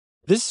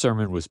This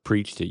sermon was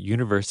preached at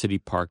University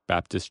Park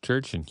Baptist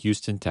Church in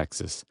Houston,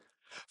 Texas.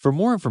 For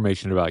more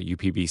information about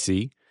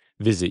UPBC,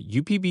 visit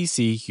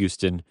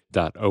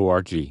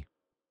upbchouston.org.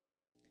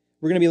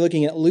 We're going to be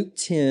looking at Luke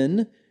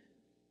 10,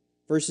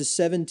 verses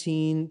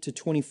 17 to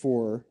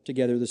 24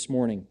 together this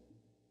morning.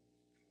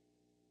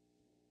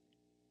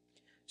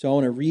 So I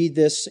want to read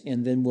this,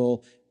 and then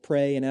we'll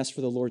pray and ask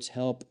for the Lord's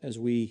help as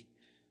we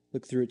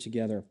look through it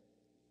together.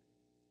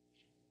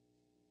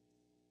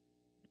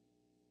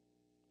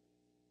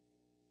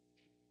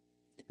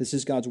 This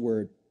is God's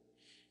word.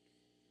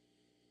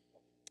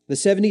 The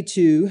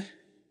 72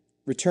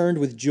 returned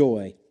with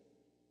joy,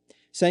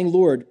 saying,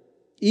 "Lord,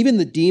 even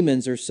the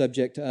demons are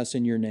subject to us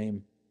in your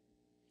name."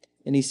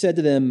 And he said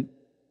to them,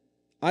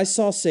 "I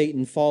saw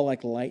Satan fall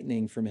like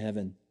lightning from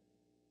heaven.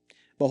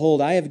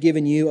 Behold, I have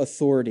given you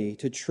authority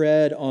to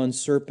tread on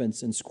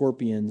serpents and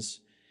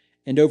scorpions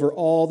and over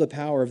all the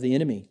power of the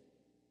enemy,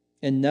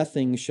 and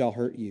nothing shall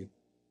hurt you.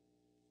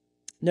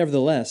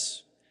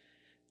 Nevertheless,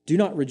 do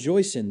not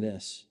rejoice in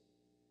this,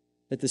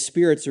 that the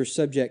spirits are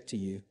subject to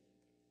you,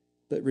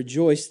 but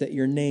rejoice that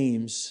your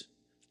names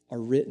are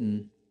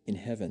written in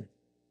heaven."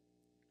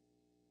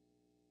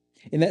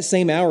 In that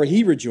same hour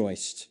he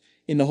rejoiced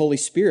in the Holy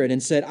Spirit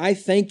and said, "I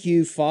thank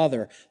you,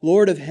 Father,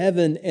 Lord of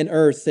heaven and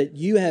earth, that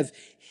you have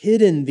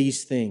hidden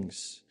these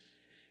things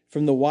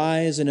from the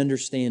wise and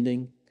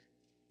understanding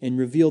and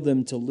revealed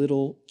them to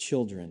little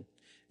children.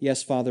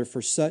 Yes, Father,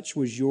 for such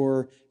was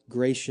your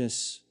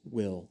gracious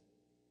will.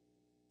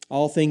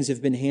 All things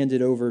have been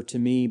handed over to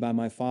me by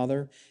my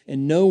Father,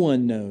 and no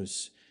one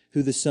knows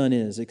who the Son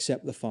is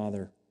except the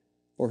Father,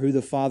 or who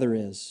the Father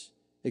is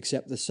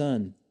except the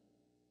Son,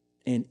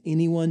 and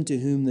anyone to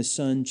whom the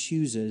Son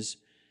chooses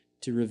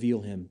to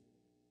reveal him."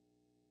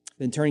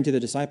 Then turning to the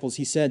disciples,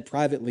 he said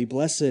privately,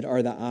 "Blessed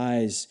are the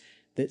eyes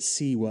that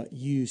see what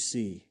you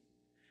see.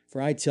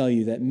 For I tell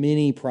you that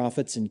many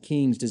prophets and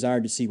kings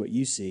desired to see what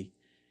you see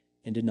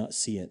and did not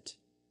see it,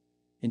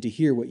 and to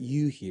hear what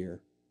you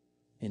hear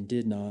and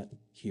did not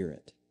hear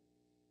it."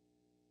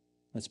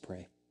 Let's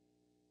pray.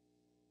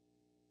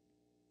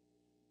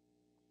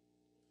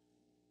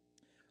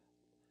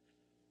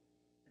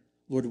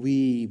 Lord,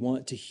 we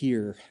want to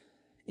hear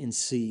and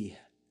see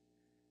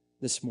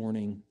this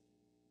morning.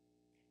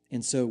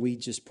 And so we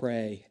just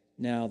pray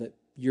now that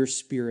your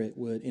Spirit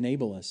would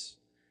enable us,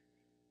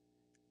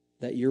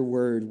 that your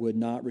word would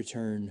not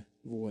return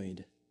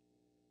void.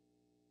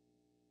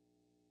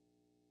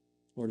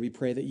 Lord, we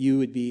pray that you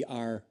would be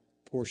our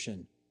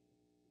portion,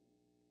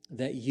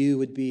 that you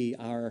would be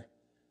our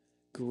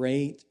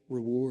great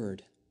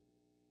reward.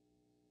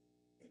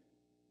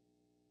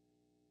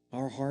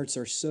 Our hearts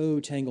are so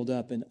tangled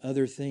up in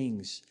other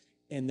things,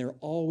 and they're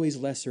always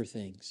lesser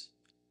things.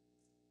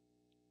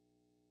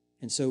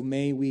 And so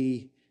may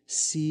we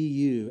see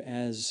you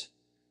as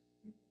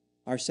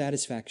our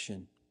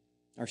satisfaction,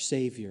 our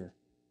Savior,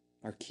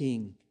 our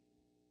King,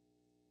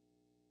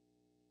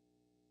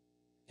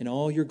 in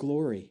all your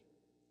glory.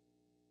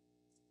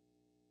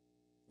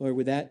 Lord,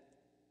 would that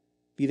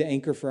be the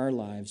anchor for our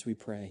lives, we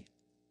pray.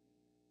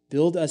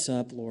 Build us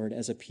up, Lord,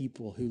 as a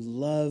people who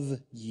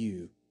love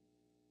you.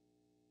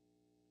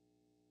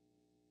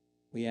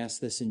 We ask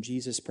this in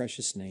Jesus'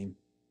 precious name.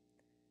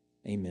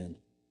 Amen.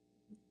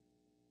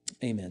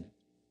 Amen.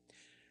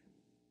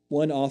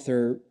 One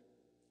author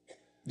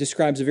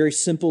describes a very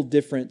simple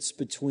difference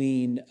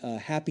between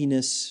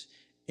happiness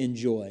and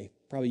joy.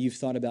 Probably you've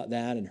thought about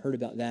that and heard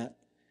about that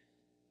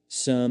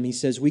some. He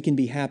says we can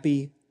be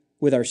happy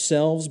with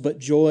ourselves, but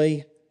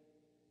joy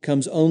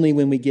comes only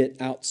when we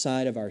get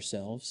outside of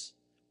ourselves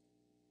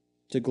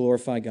to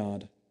glorify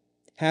God.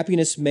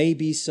 Happiness may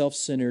be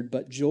self-centered,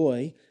 but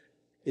joy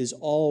is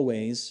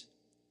always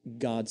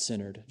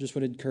God-centered. Just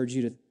want to encourage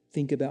you to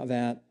think about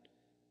that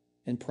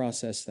and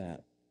process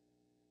that.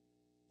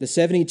 The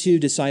 72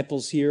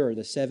 disciples here, or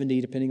the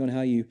 70, depending on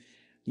how you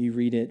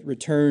read it,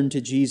 returned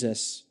to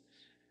Jesus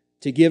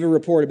to give a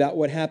report about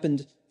what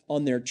happened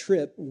on their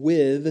trip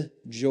with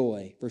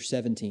joy. Verse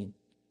 17.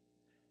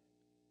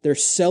 They're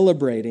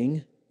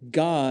celebrating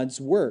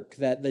God's work,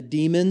 that the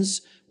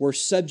demons were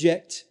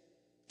subject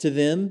to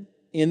them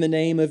in the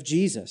name of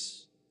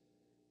Jesus.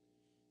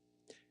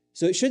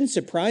 So it shouldn't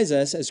surprise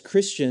us as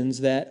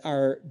Christians that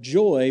our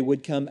joy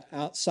would come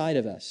outside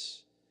of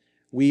us.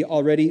 We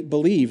already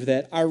believe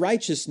that our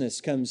righteousness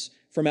comes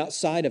from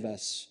outside of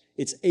us.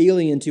 It's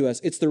alien to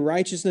us. It's the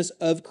righteousness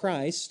of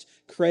Christ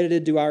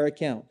credited to our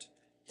account.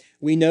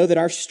 We know that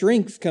our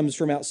strength comes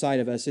from outside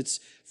of us. It's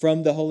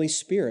from the Holy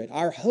Spirit.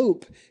 Our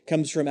hope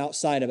comes from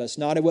outside of us,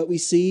 not in what we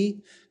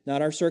see,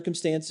 not our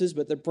circumstances,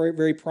 but the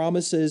very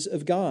promises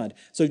of God.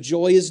 So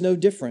joy is no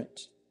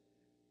different.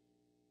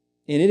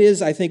 And it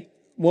is, I think,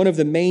 one of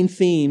the main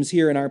themes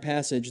here in our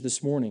passage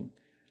this morning.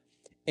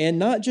 And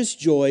not just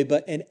joy,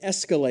 but an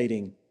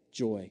escalating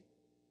joy.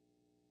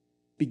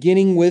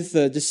 Beginning with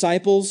the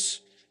disciples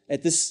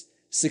at this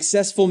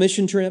successful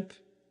mission trip,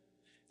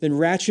 then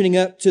ratcheting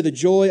up to the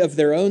joy of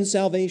their own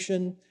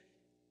salvation,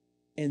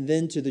 and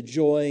then to the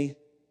joy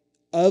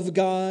of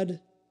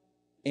God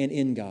and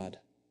in God.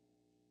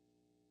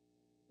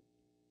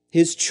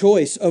 his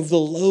choice of the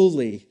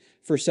lowly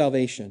for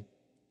salvation.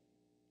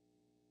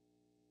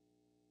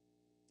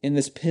 In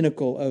this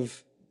pinnacle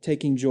of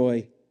taking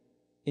joy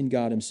in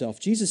God himself.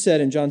 Jesus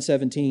said in John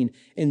 17,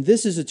 "And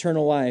this is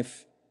eternal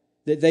life,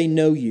 that they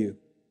know you,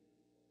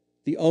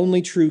 the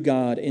only true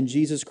God, and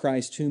Jesus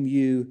Christ, whom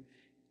you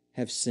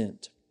have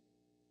sent."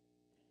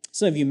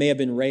 Some of you may have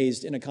been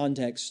raised in a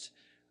context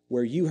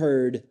where you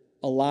heard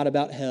a lot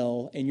about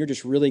hell, and you're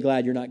just really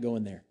glad you're not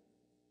going there.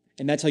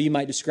 And that's how you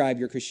might describe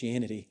your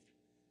Christianity.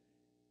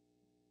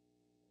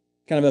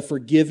 Kind of a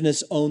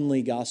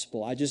forgiveness-only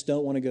gospel. I just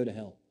don't want to go to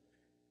hell.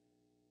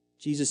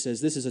 Jesus says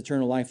this is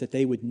eternal life, that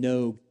they would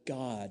know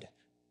God.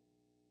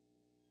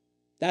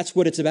 That's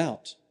what it's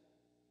about.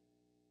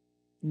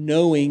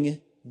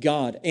 Knowing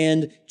God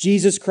and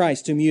Jesus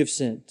Christ, whom you have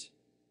sent.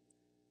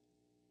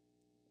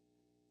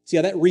 See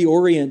how that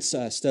reorients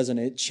us, doesn't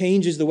it? It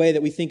changes the way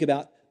that we think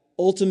about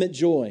ultimate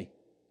joy.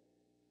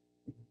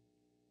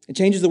 It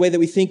changes the way that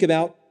we think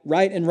about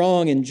right and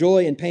wrong and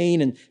joy and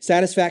pain and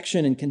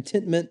satisfaction and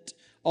contentment,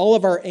 all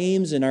of our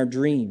aims and our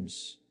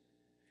dreams.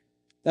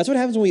 That's what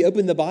happens when we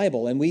open the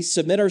Bible and we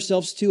submit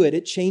ourselves to it.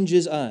 It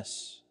changes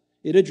us.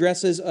 It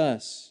addresses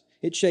us.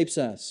 It shapes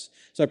us.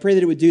 So I pray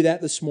that it would do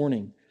that this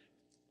morning.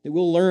 That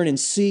we'll learn and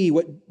see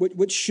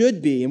what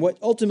should be and what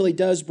ultimately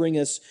does bring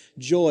us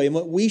joy and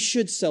what we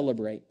should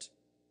celebrate.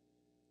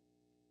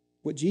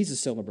 What Jesus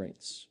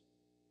celebrates.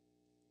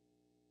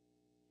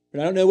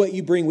 But I don't know what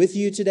you bring with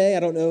you today. I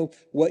don't know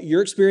what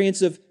your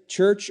experience of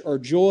church or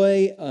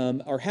joy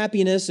or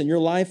happiness in your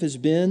life has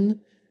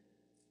been.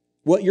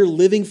 What you're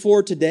living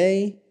for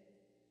today.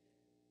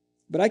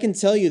 But I can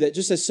tell you that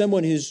just as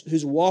someone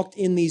who's walked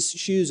in these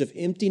shoes of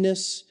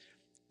emptiness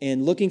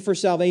and looking for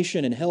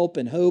salvation and help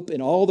and hope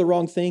and all the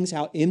wrong things,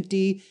 how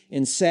empty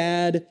and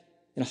sad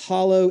and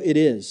hollow it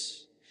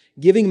is.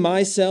 Giving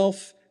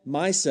myself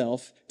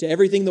to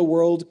everything the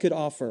world could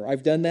offer.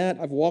 I've done that.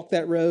 I've walked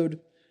that road.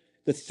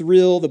 The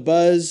thrill, the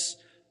buzz,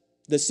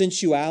 the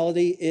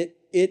sensuality,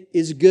 it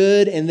is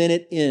good and then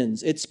it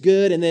ends. It's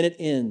good and then it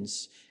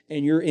ends.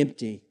 And you're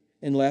empty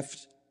and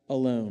left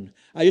alone.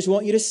 I just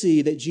want you to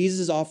see that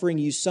Jesus is offering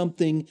you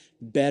something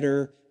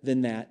better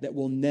than that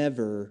will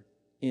never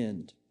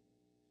end.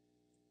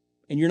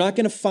 And you're not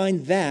going to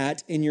find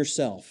that in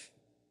yourself.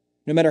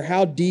 No matter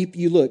how deep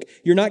you look,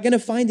 you're not going to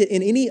find it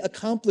in any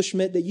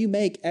accomplishment that you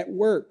make at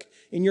work,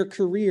 in your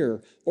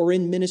career, or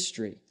in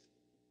ministry.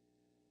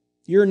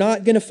 You're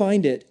not going to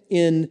find it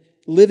in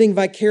living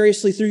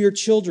vicariously through your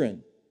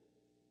children.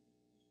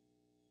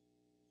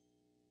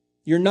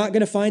 You're not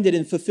going to find it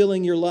in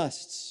fulfilling your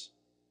lusts.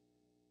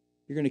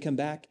 You're going to come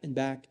back and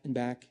back and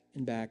back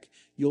and back.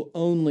 You'll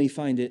only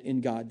find it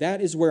in God.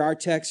 That is where our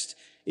text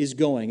is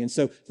going. And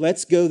so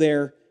let's go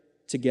there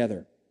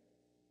together.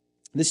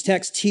 This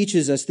text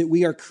teaches us that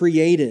we are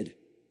created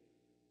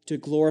to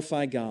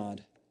glorify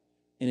God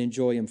and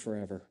enjoy Him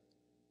forever.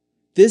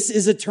 This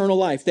is eternal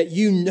life, that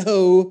you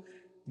know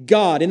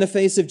God in the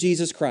face of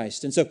Jesus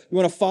Christ. And so we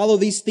want to follow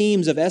these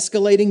themes of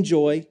escalating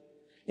joy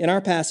in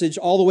our passage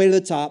all the way to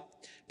the top,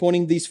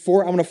 I'm going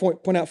to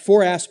point out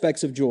four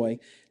aspects of joy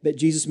that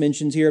Jesus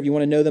mentions here. If you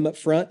want to know them up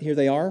front, here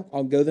they are.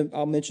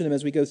 I'll mention them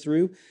as we go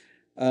through.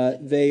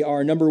 They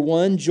are, number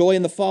one, joy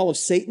in the fall of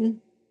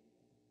Satan.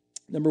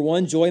 Number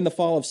one, joy in the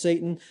fall of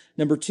Satan.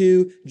 Number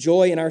two,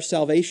 joy in our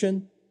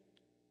salvation.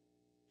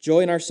 Joy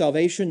in our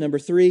salvation. Number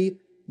three,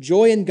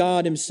 joy in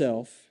God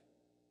Himself.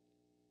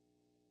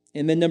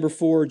 And then number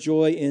four,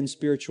 joy in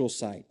spiritual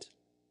sight.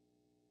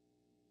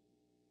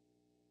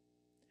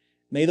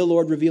 May the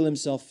Lord reveal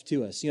Himself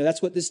to us.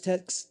 That's what this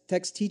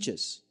text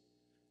teaches.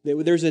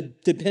 That there's a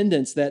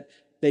dependence that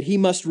He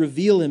must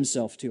reveal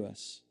Himself to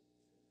us.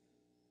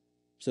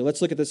 So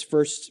let's look at this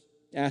first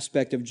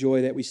aspect of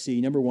joy that we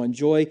see. Number one,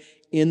 joy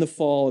in the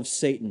fall of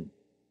Satan.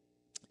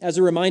 As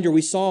a reminder,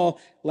 we saw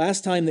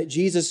last time that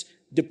Jesus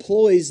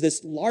deploys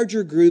this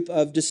larger group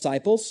of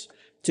disciples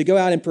to go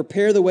out and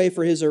prepare the way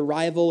for His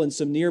arrival in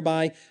some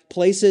nearby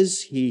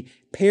places. He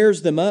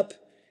pairs them up,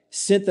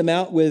 sent them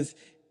out with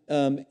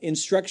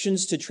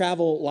instructions to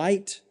travel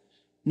light,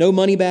 no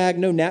money bag,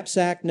 no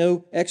knapsack,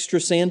 no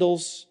extra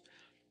sandals,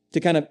 to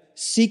kind of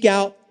seek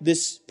out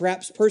this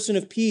perhaps person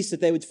of peace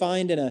that they would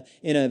find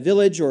in a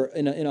village or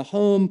in a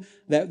home,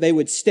 that they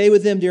would stay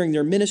with them during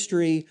their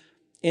ministry.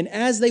 And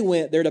as they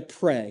went, they're to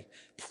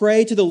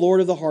pray to the Lord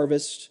of the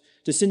harvest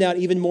to send out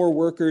even more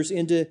workers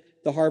into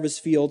the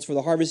harvest fields, for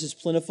the harvest is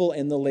plentiful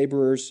and the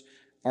laborers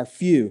are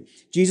few.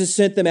 Jesus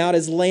sent them out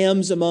as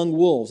lambs among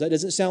wolves. That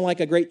doesn't sound like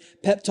a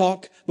great pep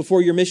talk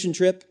before your mission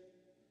trip,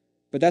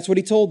 but that's what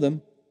He told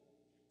them.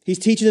 He's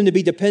teaching them to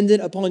be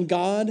dependent upon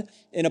God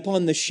and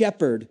upon the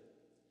shepherd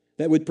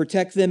that would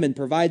protect them and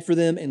provide for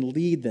them and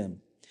lead them.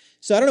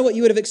 So I don't know what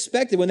you would have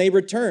expected when they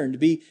returned, to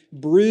be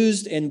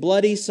bruised and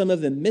bloody, some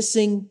of them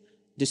missing,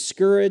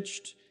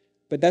 discouraged,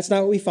 but that's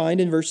not what we find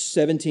in verse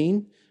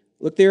 17.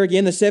 Look there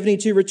again, the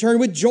 72 return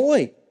with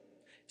joy,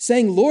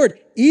 saying, Lord,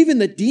 even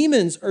the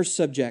demons are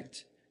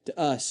subject to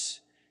us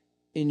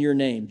in your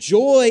name.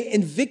 Joy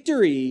and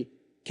victory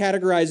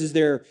categorizes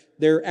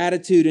their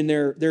attitude and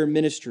their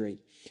ministry.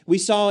 We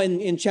saw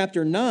in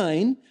chapter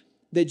 9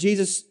 that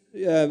Jesus,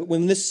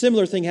 when this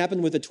similar thing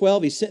happened with the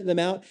 12, he sent them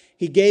out.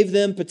 He gave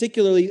them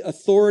particularly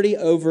authority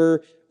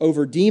over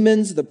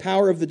demons, the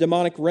power of the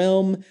demonic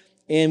realm.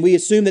 And we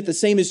assume that the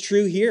same is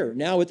true here,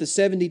 now with the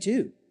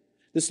 72.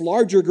 This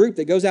larger group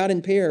that goes out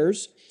in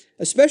pairs,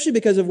 especially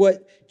because of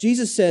what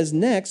Jesus says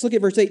next. Look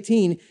at verse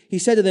 18. He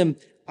said to them,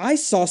 I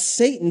saw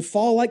Satan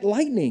fall like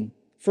lightning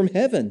from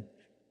heaven.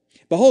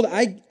 Behold,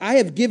 I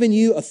have given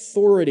you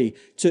authority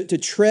to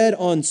tread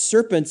on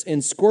serpents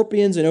and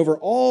scorpions and over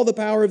all the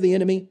power of the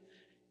enemy,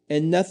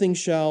 and nothing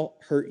shall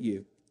hurt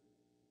you.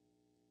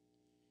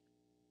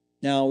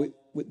 Now,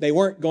 they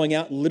weren't going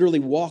out literally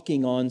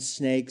walking on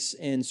snakes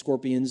and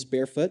scorpions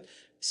barefoot.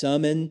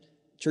 Some in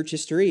church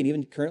history and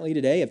even currently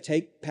today have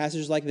taken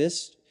passages like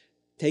this,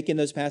 taken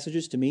those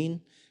passages to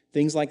mean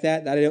things like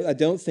that. I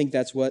don't think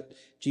that's what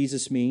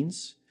Jesus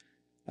means.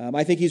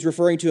 I think he's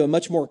referring to a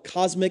much more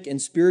cosmic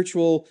and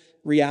spiritual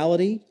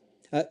reality.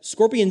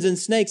 Scorpions and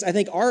snakes, I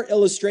think, are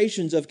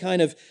illustrations of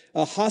kind of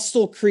a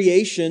hostile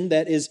creation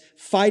that is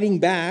fighting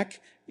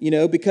back,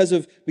 because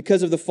of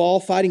the fall,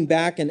 fighting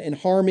back and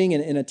harming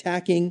and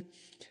attacking.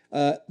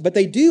 But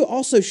they do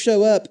also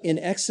show up in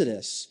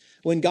Exodus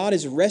when God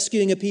is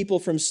rescuing a people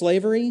from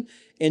slavery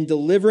and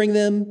delivering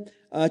them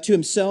to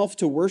himself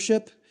to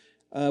worship.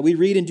 We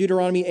read in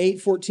Deuteronomy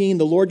 8:14,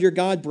 the Lord your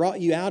God brought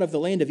you out of the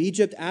land of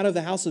Egypt, out of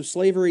the house of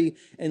slavery,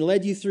 and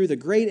led you through the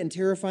great and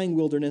terrifying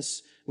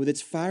wilderness with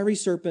its fiery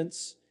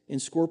serpents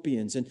and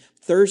scorpions and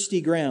thirsty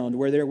ground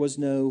where there was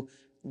no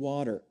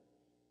water.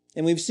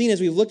 And we've seen as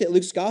we've looked at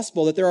Luke's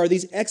gospel that there are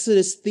these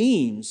Exodus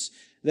themes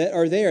that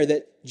are there,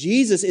 that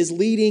Jesus is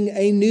leading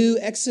a new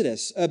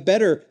Exodus, a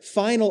better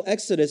final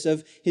Exodus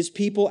of his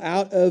people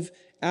out of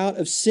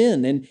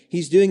sin. And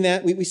he's doing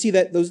that. We see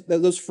that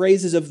those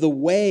phrases of the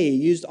way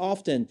used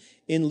often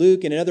in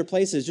Luke and in other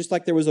places, just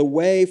like there was a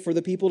way for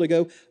the people to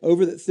go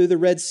through the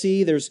Red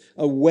Sea. There's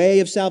a way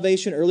of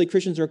salvation. Early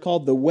Christians are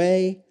called the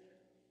way.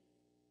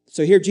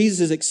 So here Jesus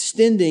is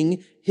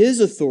extending his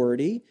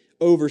authority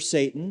over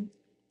Satan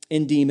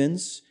and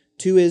demons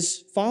to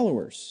his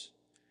followers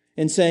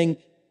and saying,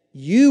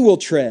 you will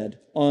tread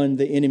on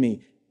the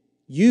enemy.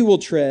 You will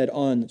tread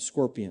on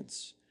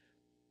scorpions.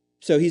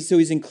 So he's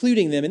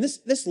including them. And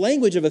this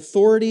language of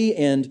authority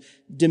and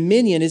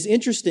dominion is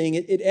interesting.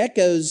 It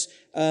echoes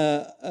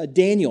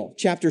Daniel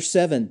chapter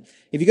 7.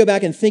 If you go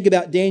back and think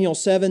about Daniel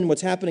 7,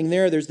 what's happening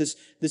there, there's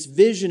this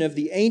vision of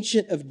the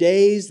Ancient of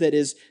Days that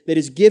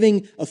is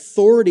giving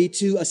authority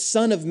to a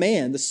son of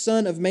man, the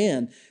Son of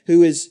Man,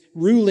 who is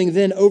ruling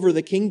then over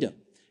the kingdom.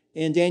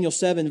 In Daniel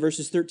 7,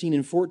 verses 13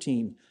 and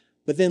 14.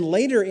 But then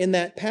later in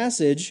that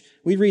passage,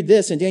 we read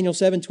this in Daniel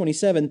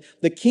 7:27,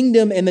 the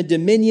kingdom and the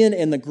dominion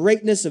and the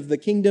greatness of the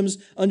kingdoms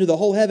under the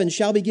whole heaven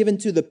shall be given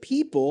to the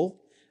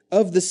people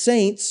of the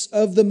saints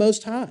of the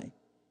Most High.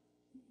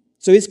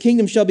 So his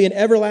kingdom shall be an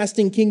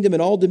everlasting kingdom,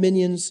 and all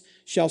dominions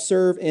shall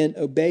serve and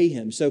obey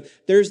him. So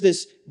there's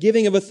this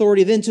giving of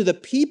authority then to the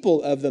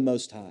people of the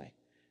Most High.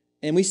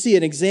 And we see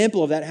an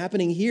example of that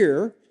happening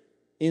here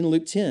in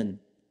Luke 10.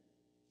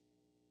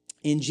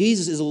 And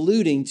Jesus is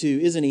alluding to,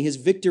 isn't he, his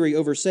victory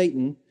over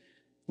Satan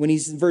when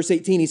he's in verse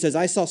 18, he says,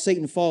 I saw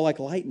Satan fall like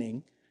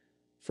lightning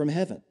from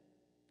heaven.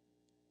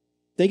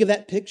 Think of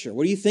that picture.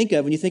 What do you think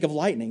of when you think of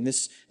lightning?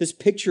 This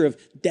picture of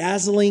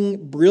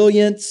dazzling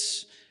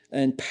brilliance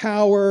and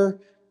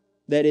power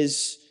that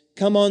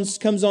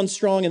comes on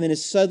strong and then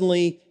is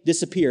suddenly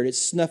disappeared.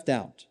 It's snuffed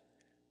out.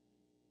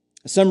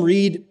 Some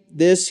read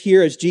this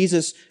here as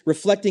Jesus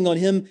reflecting on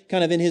him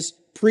kind of in his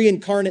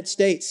pre-incarnate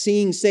state,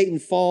 seeing Satan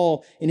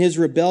fall in his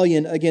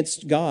rebellion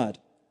against God.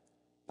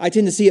 I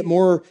tend to see it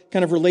more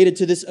kind of related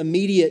to this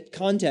immediate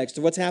context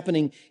of what's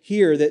happening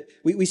here. That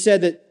we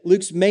said that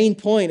Luke's main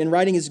point in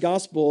writing his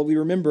gospel, we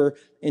remember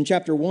in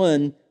chapter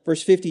 1,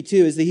 verse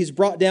 52, is that he's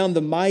brought down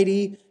the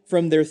mighty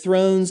from their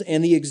thrones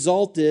and the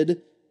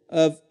exalted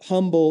of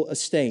humble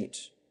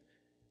estate.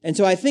 And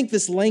so I think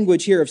this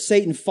language here of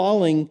Satan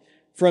falling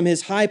from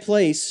his high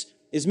place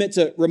is meant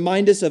to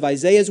remind us of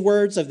Isaiah's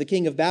words of the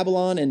king of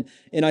Babylon and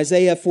in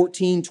Isaiah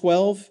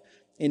 14:12,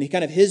 and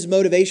kind of his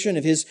motivation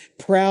of his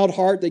proud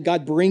heart that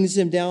God brings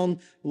him down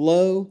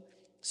low.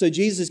 So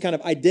Jesus is kind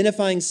of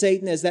identifying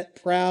Satan as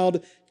that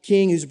proud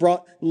king who's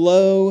brought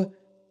low,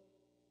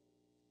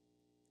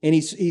 and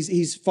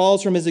he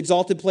falls from his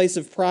exalted place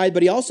of pride,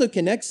 but he also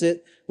connects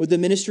it with the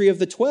ministry of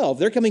the 12.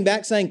 They're coming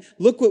back saying,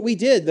 look what we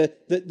did.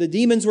 The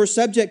demons were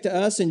subject to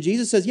us, and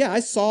Jesus says, yeah, I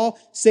saw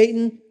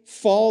Satan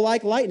fall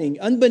like lightning.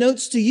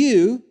 Unbeknownst to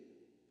you,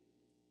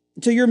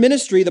 to your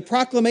ministry, the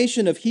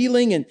proclamation of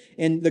healing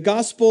and the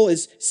gospel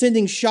is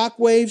sending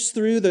shockwaves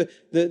through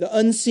the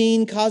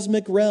unseen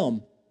cosmic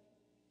realm.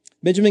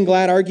 Benjamin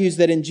Glad argues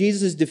that in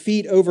Jesus'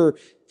 defeat over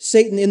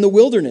Satan in the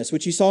wilderness,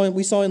 which we saw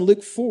in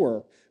Luke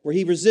 4, where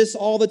he resists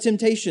all the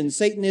temptations,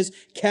 Satan is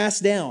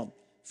cast down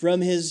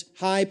from his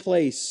high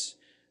place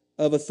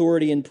of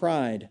authority and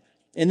pride.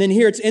 And then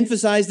here it's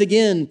emphasized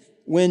again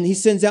when he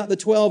sends out the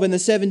 12 and the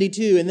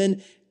 72, and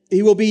then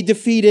he will be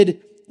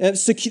defeated.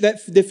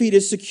 That defeat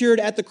is secured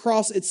at the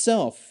cross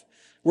itself,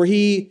 where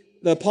he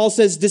Paul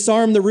says,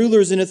 disarm the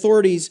rulers and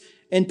authorities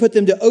and put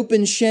them to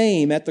open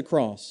shame at the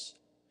cross.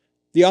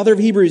 The author of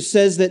Hebrews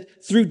says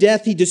that through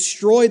death he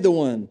destroyed the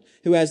one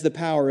who has the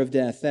power of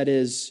death, that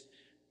is,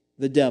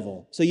 the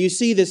devil. So you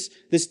see this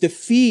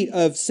defeat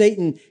of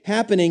Satan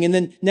happening, and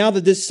then now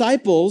the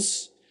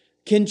disciples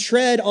can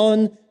tread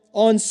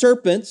on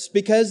serpents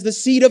because the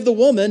seed of the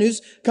woman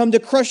who's come to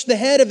crush the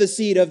head of the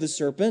seed of the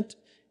serpent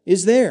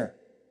is there.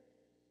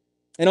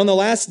 And on the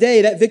last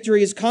day, that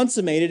victory is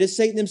consummated as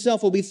Satan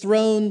himself will be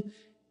thrown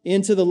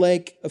into the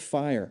lake of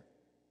fire.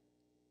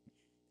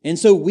 And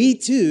so we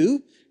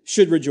too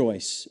should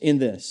rejoice in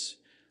this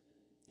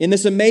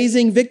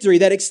amazing victory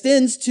that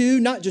extends to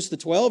not just the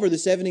 12 or the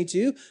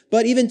 72,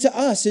 but even to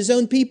us, his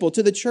own people,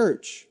 to the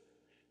church.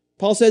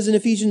 Paul says in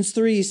Ephesians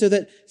 3, so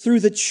that through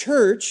the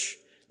church,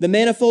 the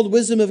manifold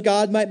wisdom of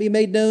God might be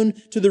made known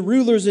to the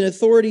rulers and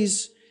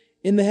authorities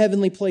in the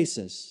heavenly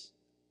places.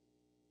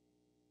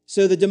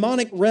 So the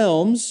demonic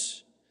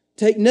realms,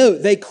 take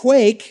note, they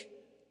quake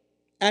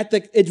at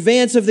the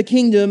advance of the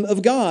kingdom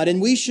of God, and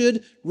we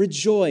should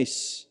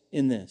rejoice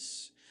in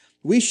this.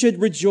 We should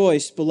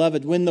rejoice,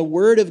 beloved, when the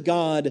word of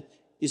God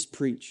is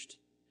preached.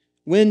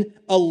 When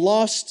a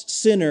lost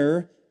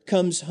sinner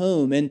comes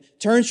home and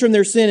turns from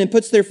their sin and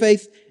puts their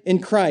faith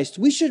in Christ.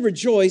 We should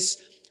rejoice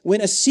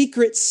when a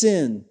secret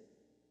sin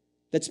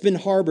that's been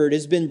harbored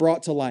has been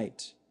brought to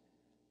light.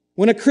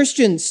 When a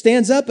Christian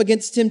stands up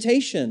against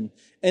temptation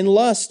and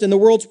lust and the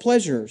world's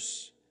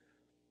pleasures.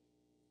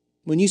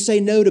 When you say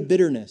no to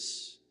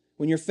bitterness.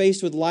 When you're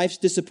faced with life's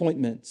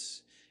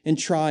disappointments and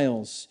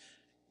trials,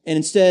 and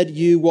instead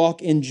you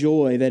walk in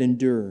joy that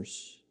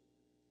endures.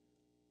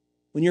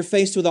 When you're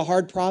faced with a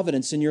hard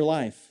providence in your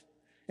life,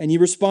 and you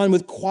respond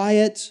with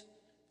quiet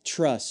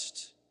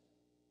trust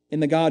in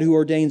the God who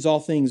ordains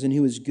all things and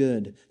who is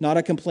good, not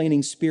a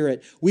complaining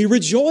spirit. We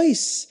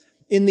rejoice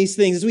in these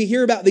things. As we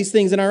hear about these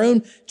things in our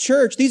own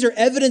church, these are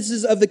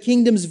evidences of the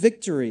kingdom's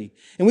victory.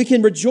 And we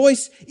can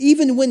rejoice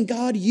even when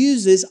God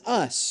uses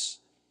us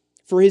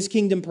for his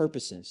kingdom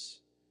purposes.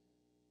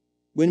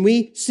 When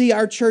we see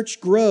our church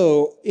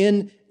grow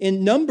in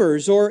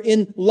numbers or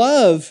in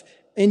love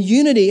and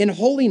unity and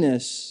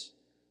holiness.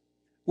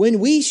 When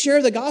we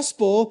share the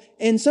gospel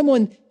and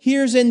someone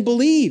hears and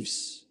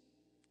believes.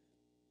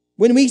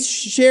 When we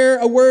share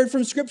a word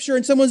from Scripture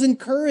and someone's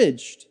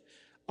encouraged.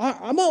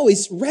 I'm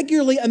always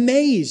regularly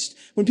amazed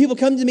when people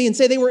come to me and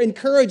say they were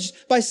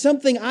encouraged by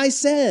something I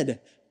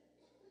said.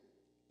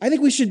 I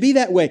think we should be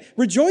that way,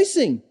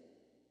 rejoicing.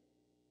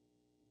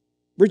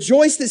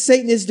 Rejoice that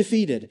Satan is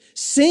defeated.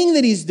 Sing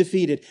that he's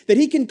defeated, that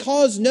he can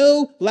cause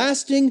no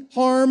lasting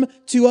harm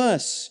to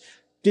us.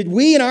 Did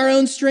we in our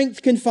own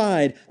strength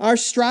confide, our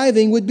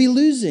striving would be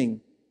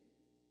losing.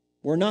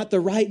 We're not the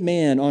right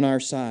man on our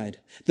side,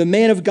 the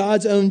man of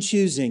God's own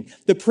choosing,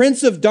 the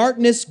prince of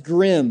darkness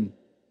grim.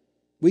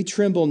 We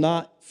tremble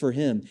not for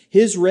him.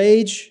 His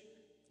rage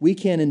we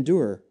can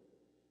endure,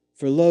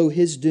 for lo,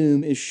 his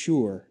doom is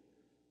sure.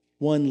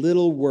 One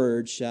little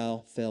word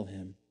shall fail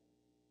him.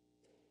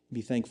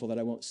 Be thankful that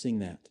I won't sing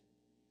that.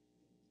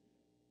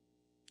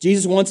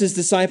 Jesus wants his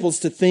disciples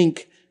to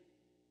think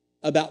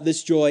about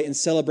this joy and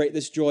celebrate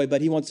this joy,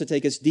 but he wants to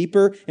take us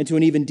deeper into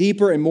an even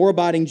deeper and more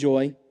abiding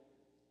joy.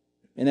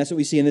 And that's what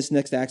we see in this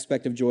next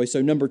aspect of joy.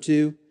 So number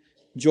 2,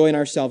 joy in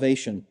our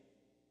salvation.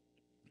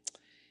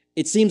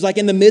 It seems like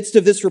in the midst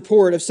of this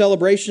report of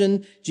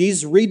celebration,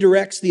 Jesus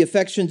redirects the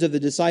affections of the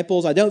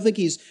disciples. I don't think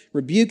he's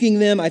rebuking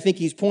them. I think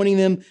he's pointing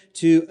them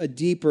to a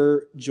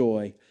deeper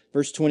joy.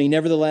 Verse 20,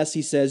 nevertheless,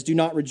 he says, do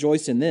not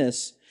rejoice in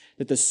this,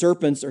 that the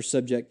serpents are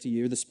subject to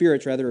you, the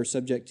spirits rather are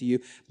subject to you,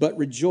 but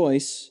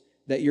rejoice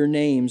that your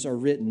names are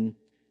written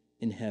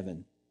in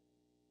heaven.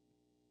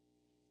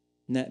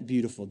 Isn't that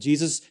beautiful?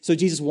 Jesus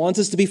wants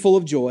us to be full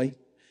of joy.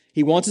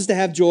 He wants us to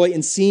have joy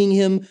in seeing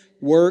him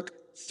work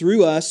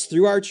through us,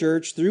 through our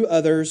church, through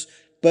others,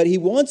 but he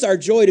wants our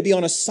joy to be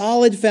on a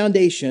solid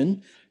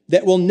foundation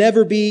that will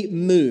never be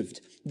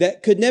moved,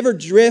 that could never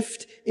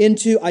drift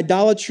into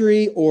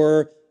idolatry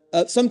or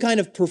some kind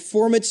of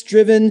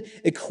performance-driven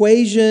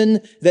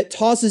equation that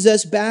tosses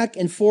us back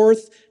and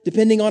forth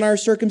depending on our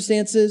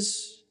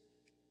circumstances.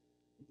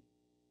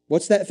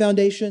 What's that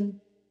foundation?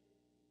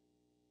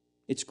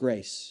 It's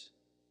grace.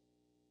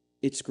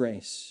 It's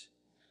grace.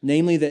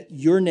 Namely, that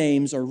your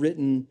names are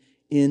written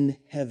in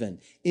heaven,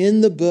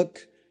 in the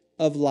book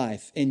of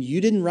life. And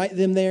you didn't write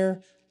them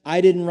there. I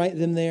didn't write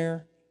them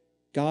there.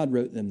 God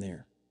wrote them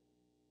there.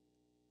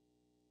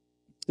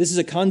 This is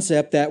a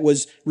concept that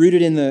was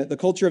rooted in the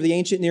culture of the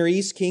ancient Near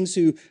East. Kings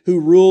who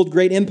ruled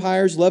great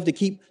empires loved to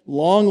keep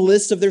long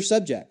lists of their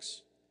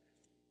subjects.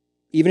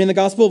 Even in the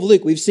Gospel of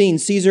Luke, we've seen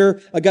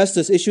Caesar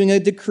Augustus issuing a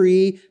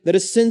decree that a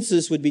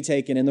census would be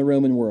taken in the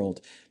Roman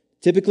world.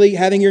 Typically,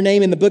 having your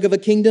name in the book of a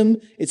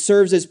kingdom, it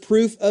serves as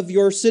proof of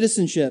your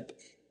citizenship.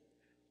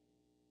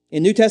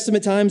 In New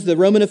Testament times, the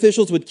Roman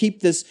officials would keep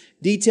this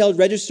detailed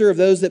register of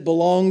those that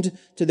belonged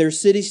to their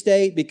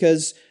city-state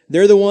because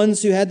they're the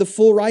ones who had the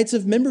full rights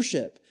of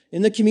membership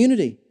in the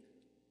community.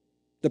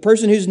 The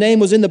person whose name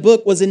was in the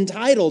book was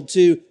entitled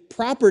to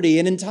property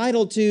and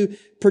entitled to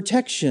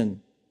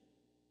protection.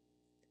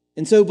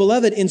 And so,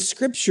 beloved, in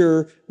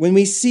Scripture, when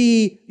we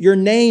see your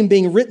name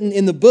being written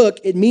in the book,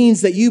 it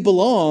means that you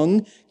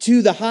belong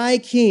to the High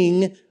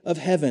King of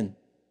heaven.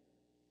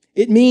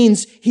 It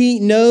means He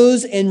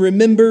knows and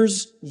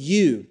remembers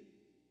you,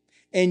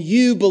 and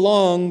you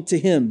belong to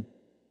Him.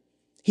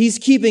 He's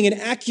keeping an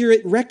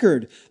accurate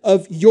record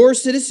of your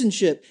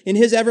citizenship in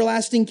His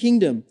everlasting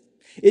kingdom.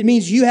 It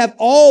means you have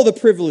all the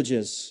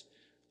privileges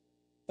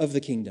of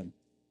the kingdom.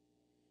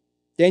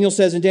 Daniel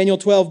says in Daniel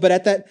 12, "But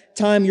at that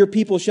time your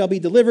people shall be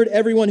delivered,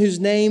 everyone whose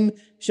name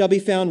shall be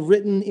found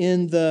written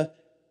in the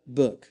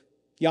book."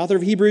 The author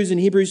of Hebrews in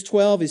Hebrews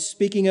 12 is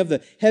speaking of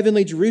the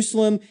heavenly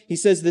Jerusalem. He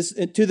says this,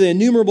 "To the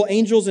innumerable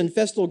angels in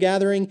festal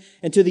gathering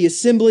and to the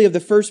assembly of the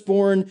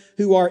firstborn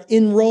who are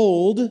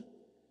enrolled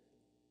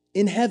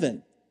in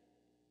heaven."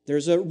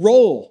 There's a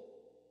roll.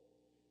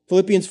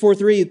 Philippians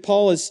 4:3,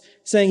 Paul is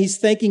saying he's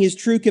thanking his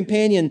true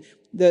companion,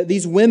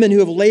 these women who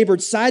have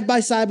labored side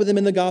by side with him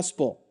in the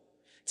gospel,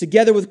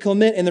 together with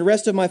Clement and the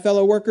rest of my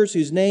fellow workers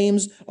whose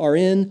names are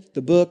in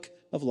the book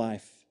of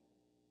life.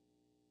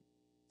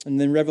 And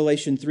then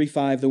Revelation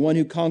 3:5, "The one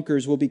who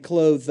conquers will be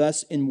clothed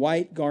thus in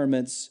white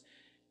garments,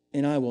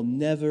 and I will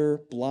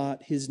never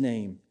blot his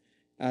name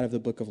out of the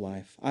book of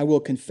life. I will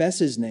confess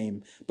his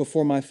name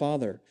before my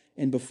Father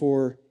and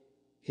before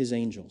his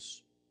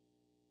angels."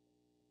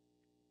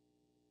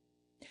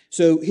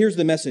 So here's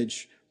the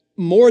message.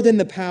 More than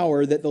the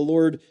power that the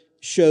Lord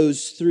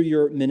shows through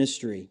your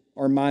ministry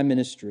or my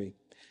ministry,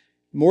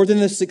 more than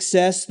the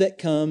success that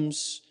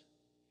comes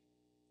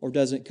or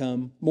doesn't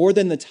come, more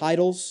than the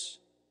titles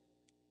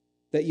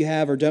that you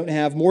have or don't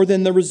have, more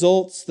than the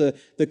results, the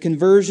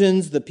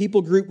conversions, the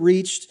people group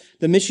reached,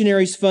 the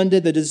missionaries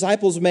funded, the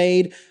disciples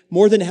made,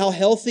 more than how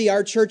healthy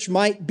our church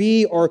might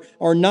be or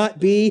not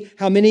be,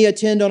 how many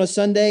attend on a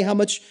Sunday, how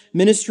much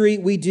ministry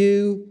we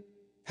do,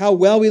 how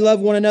well we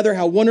love one another,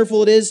 how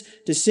wonderful it is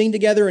to sing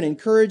together and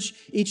encourage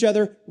each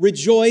other.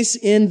 Rejoice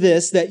in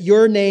this, that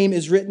your name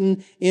is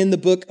written in the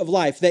book of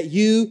life, that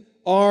you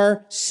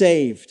are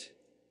saved.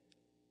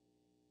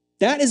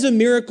 That is a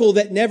miracle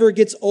that never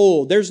gets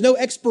old. There's no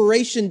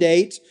expiration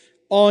date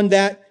on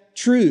that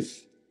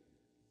truth.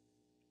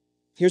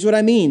 Here's what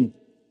I mean.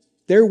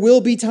 There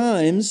will be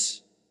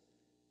times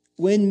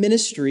when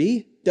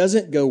ministry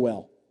doesn't go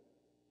well,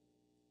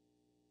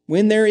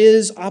 when there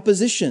is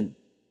opposition,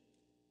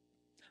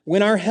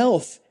 when our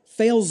health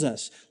fails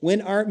us,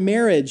 when our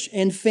marriage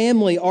and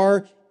family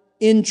are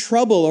in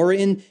trouble or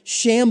in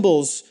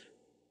shambles,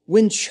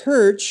 when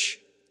church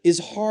is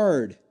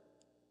hard,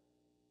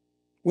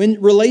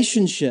 when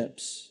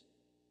relationships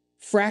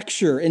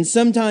fracture and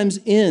sometimes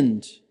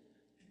end,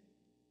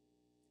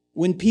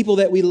 when people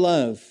that we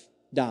love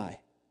die,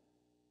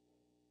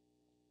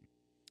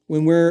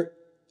 when we're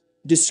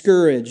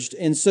discouraged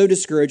and so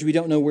discouraged we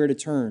don't know where to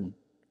turn.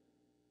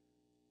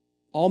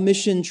 All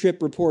mission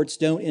trip reports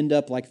don't end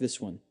up like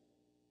this one.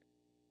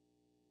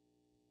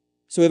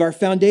 So if our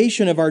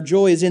foundation of our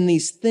joy is in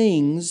these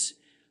things,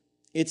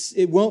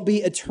 it won't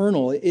be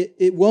eternal.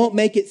 It won't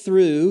make it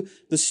through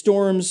the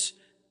storms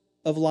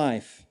of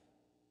life.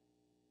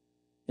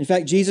 In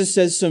fact, Jesus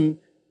says some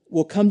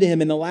will come to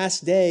him in the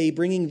last day,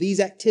 bringing these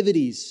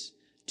activities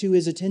to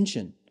his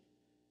attention.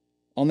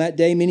 On that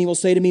day, many will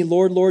say to me,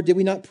 "Lord, Lord, did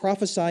we not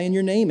prophesy in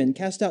your name and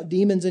cast out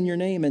demons in your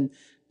name and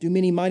do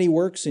many mighty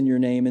works in your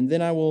name?" And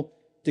then I will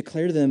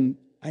declare to them,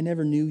 "I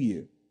never knew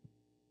you.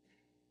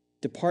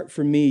 Depart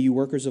from me, you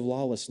workers of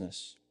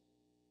lawlessness."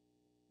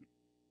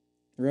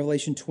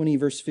 Revelation 20,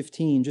 verse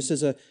 15, just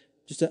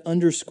an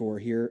underscore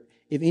here.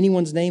 If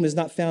anyone's name is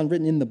not found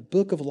written in the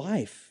book of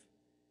life,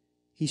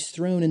 he's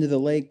thrown into the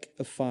lake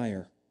of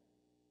fire.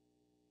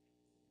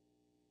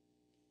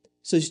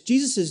 So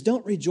Jesus says,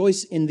 don't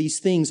rejoice in these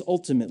things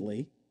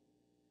ultimately,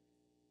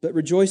 but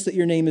rejoice that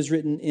your name is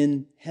written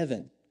in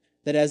heaven.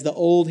 That as the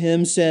old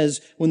hymn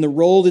says, when the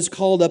roll is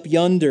called up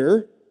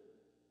yonder,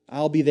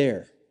 I'll be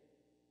there.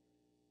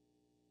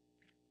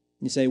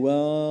 You say,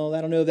 well,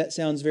 I don't know if that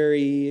sounds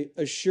very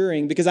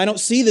assuring because I don't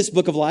see this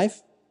book of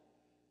life.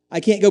 I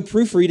can't go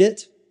proofread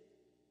it.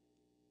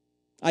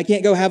 I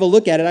can't go have a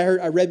look at it.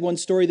 I read one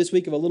story this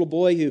week of a little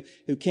boy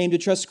who came to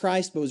trust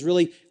Christ but was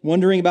really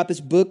wondering about this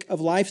book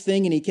of life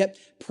thing, and he kept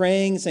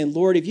praying and saying,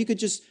 "Lord, if you could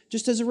just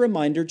as a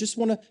reminder, just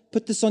want to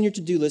put this on your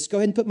to-do list, go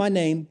ahead and put my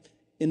name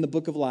in the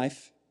book of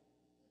life.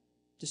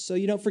 Just so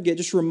you don't forget,"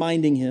 just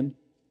reminding him.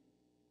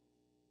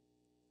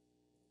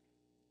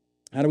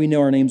 How do we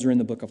know our names are in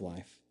the book of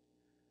life?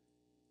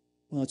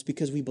 Well, it's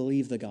because we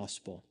believe the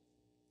gospel.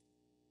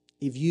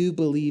 If you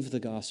believe the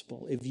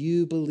gospel, if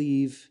you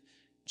believe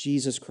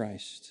Jesus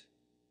Christ,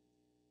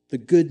 the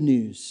good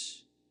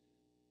news,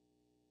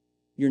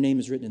 your name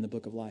is written in the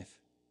book of life.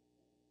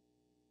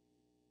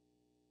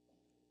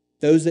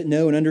 Those that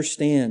know and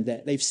understand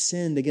that they've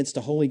sinned against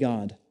a holy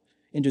God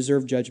and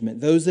deserve judgment.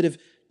 Those that have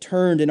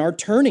turned and are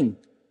turning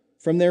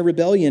from their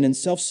rebellion and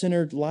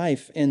self-centered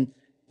life and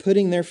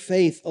putting their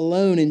faith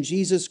alone in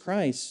Jesus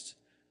Christ,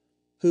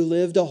 who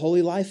lived a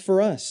holy life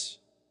for us,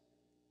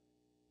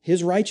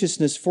 His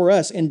righteousness for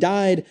us, and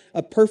died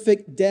a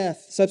perfect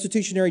death,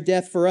 substitutionary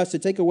death for us to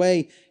take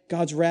away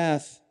God's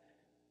wrath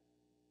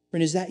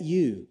Friend, is that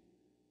you?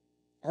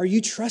 Are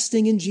you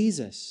trusting in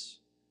Jesus?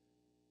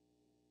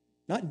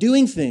 Not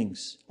doing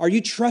things. Are you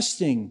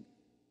trusting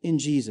in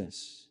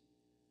Jesus?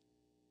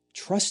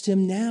 Trust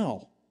Him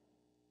now.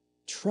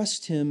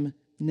 Trust Him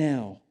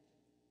now.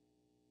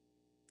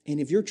 And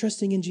if you're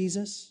trusting in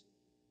Jesus,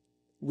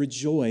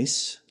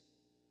 rejoice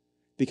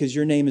because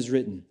your name is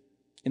written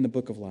in the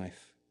book of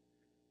life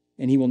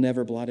and He will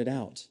never blot it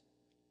out.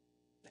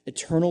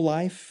 Eternal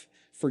life,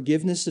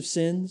 forgiveness of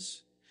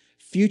sins,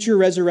 future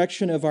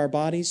resurrection of our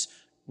bodies,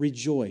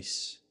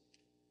 rejoice.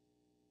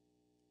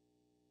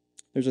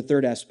 There's a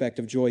third aspect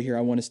of joy here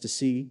I want us to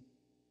see.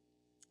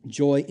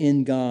 Joy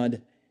in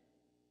God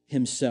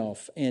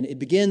Himself. And it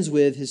begins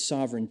with His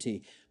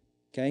sovereignty.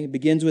 Okay, it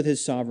begins with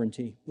His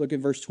sovereignty. Look at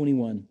verse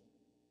 21.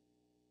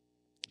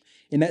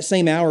 In that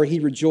same hour He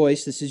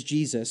rejoiced. This is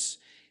Jesus.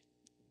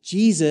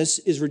 Jesus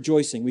is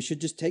rejoicing. We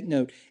should just take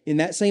note. In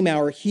that same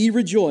hour He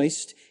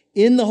rejoiced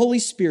in the Holy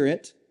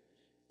Spirit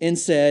and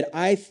said,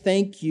 I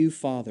thank you,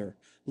 Father,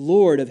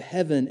 Lord of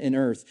heaven and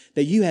earth,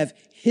 that you have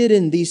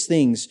hidden these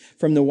things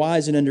from the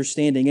wise and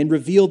understanding and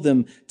revealed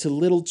them to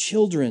little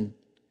children.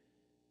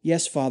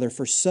 Yes, Father,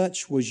 for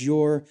such was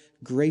your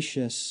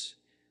gracious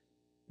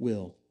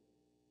will.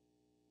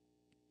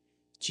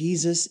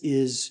 Jesus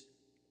is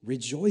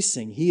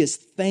rejoicing. He is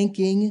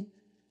thanking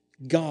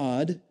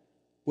God.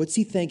 What's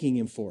He thanking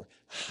Him for?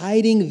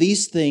 Hiding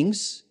these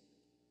things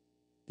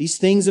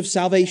of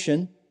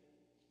salvation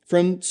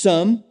from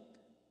some,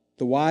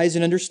 the wise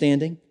and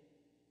understanding,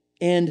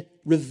 and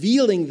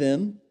revealing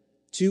them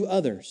to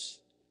others.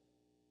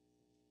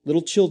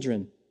 Little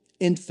children,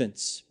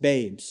 infants,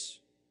 babes.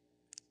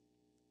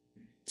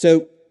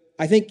 So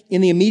I think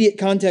in the immediate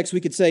context, we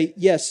could say,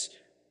 yes,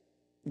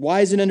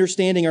 wise and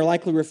understanding are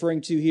likely referring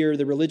to here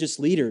the religious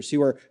leaders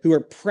who are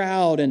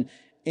proud and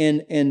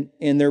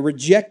they're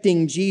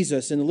rejecting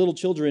Jesus. And the little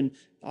children,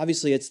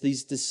 obviously it's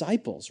these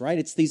disciples, right?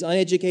 It's these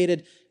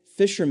uneducated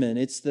fishermen.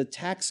 It's the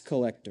tax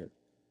collector.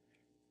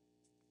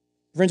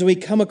 Friends, when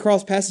we come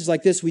across passages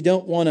like this, we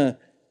don't want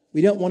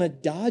to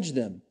dodge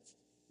them.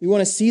 We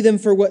want to see them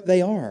for what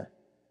they are.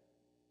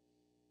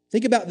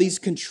 Think about these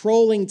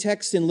controlling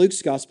texts in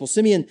Luke's gospel.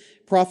 Simeon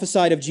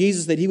prophesied of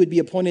Jesus that He would be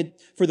appointed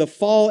for the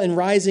fall and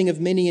rising of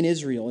many in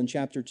Israel in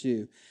chapter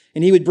 2.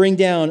 And He would bring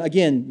down,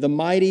 again, the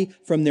mighty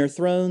from their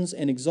thrones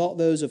and exalt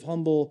those of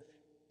humble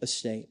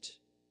estate.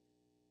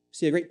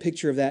 See a great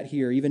picture of that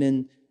here, even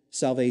in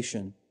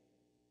salvation.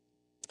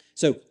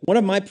 So one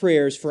of my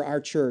prayers for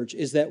our church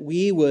is that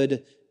we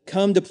would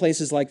come to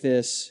places like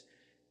this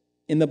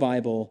in the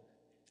Bible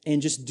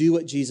and just do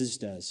what Jesus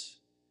does.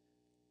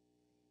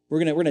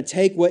 We're going to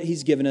take what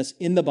He's given us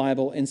in the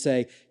Bible and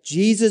say,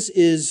 Jesus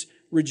is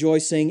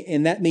rejoicing,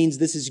 and that means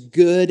this is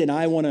good, and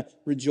I want to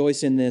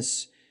rejoice in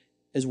this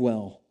as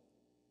well.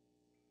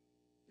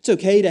 It's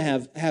okay to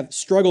have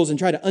struggles and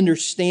try to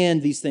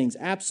understand these things.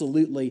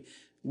 Absolutely,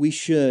 we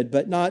should,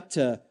 but not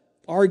to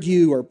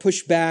argue or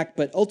push back,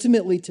 but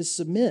ultimately to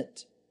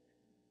submit.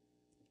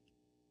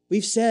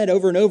 We've said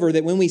over and over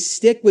that when we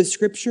stick with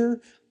Scripture,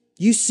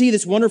 you see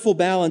this wonderful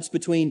balance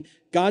between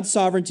God's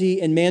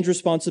sovereignty and man's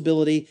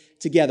responsibility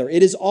together.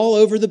 It is all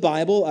over the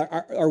Bible.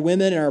 Our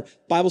women in our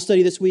Bible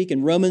study this week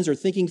and Romans are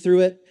thinking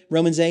through it,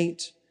 Romans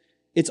 8.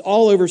 It's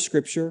all over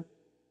Scripture.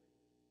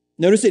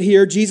 Notice it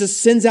here. Jesus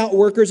sends out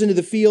workers into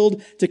the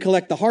field to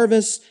collect the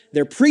harvest.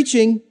 They're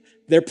preaching.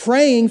 They're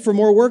praying for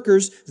more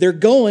workers. They're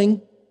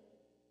going.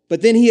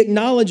 But then He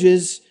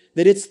acknowledges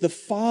that it's the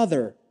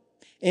Father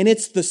and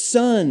it's the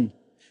Son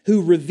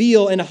who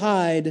reveal and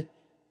hide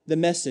the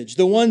message.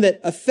 The one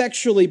that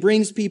effectually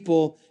brings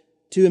people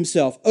to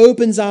Himself,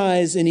 opens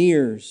eyes and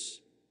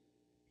ears.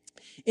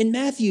 In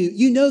Matthew,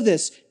 you know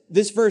this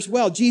verse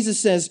well. Jesus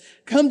says,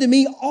 come to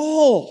me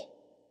all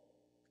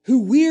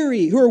who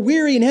are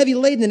weary and heavy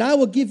laden, and I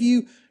will give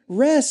you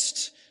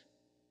rest.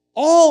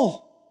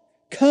 All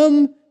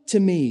come to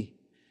me.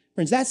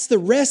 Friends, that's the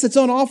rest that's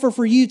on offer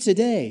for you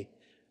today.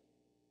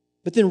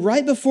 But then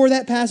right before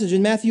that passage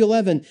in Matthew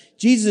 11,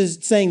 Jesus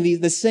is saying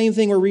the same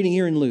thing we're reading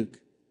here in Luke.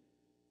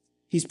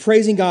 He's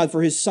praising God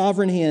for His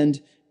sovereign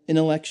hand in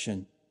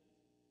election.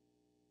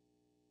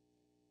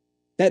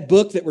 That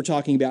book that we're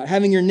talking about,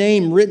 having your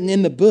name written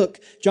in the book,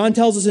 John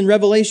tells us in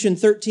Revelation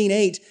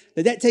 13:8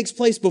 that takes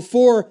place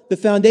before the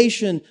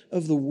foundation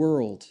of the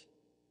world.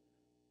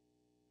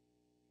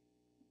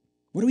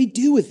 What do we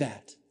do with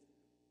that?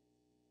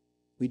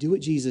 We do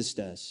what Jesus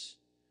does.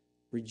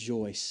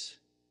 Rejoice.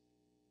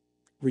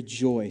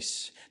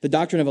 Rejoice. The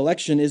doctrine of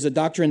election is a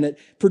doctrine that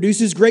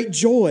produces great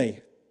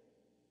joy.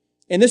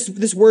 And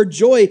this word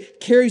joy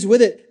carries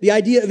with it the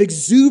idea of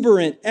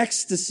exuberant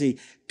ecstasy,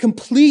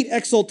 complete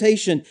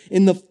exultation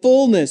in the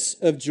fullness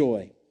of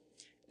joy.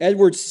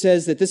 Edwards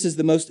says that this is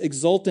the most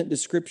exultant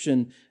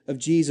description of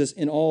Jesus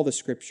in all the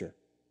Scripture.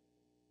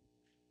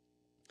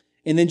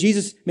 And then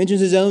Jesus mentions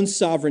His own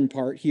sovereign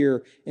part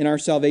here in our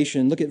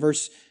salvation. Look at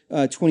verse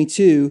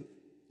 22.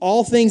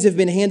 All things have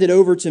been handed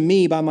over to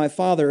me by my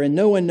Father, and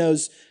no one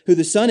knows who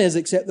the Son is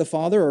except the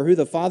Father, or who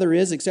the Father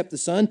is except the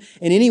Son,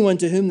 and anyone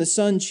to whom the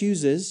Son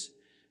chooses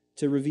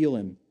to reveal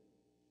Him.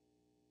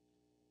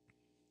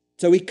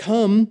 So we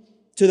come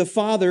to the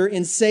Father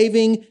in this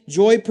saving,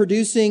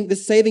 joy-producing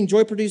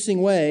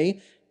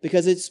way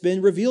because it's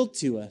been revealed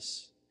to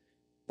us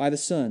by the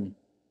Son.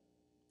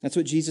 That's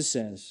what Jesus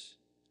says.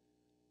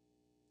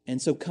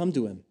 And so come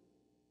to Him.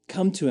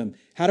 Come to Him.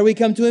 How do we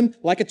come to Him?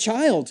 Like a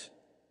child,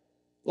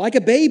 like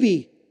a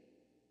baby,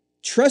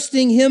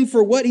 trusting Him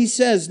for what He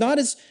says, not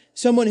as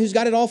someone who's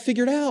got it all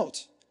figured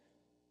out.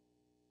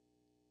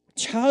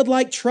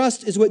 Childlike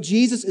trust is what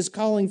Jesus is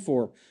calling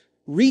for.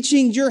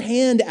 Reaching your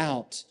hand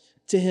out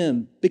to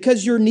Him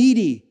because you're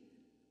needy.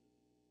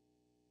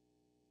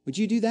 Would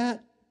you do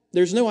that?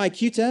 There's no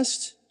IQ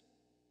test.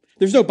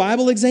 There's no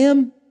Bible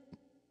exam.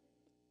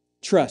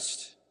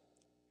 Trust.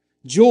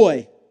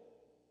 Joy.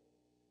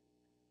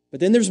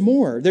 But then there's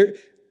more.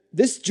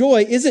 This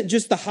joy isn't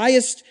just the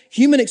highest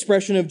human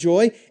expression of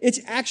joy. It's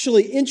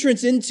actually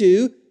entrance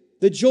into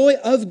the joy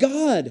of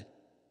God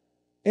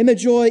and the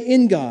joy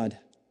in God.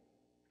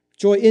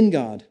 Joy in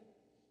God.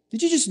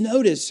 Did you just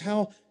notice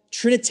how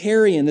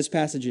Trinitarian this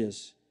passage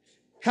is?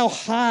 How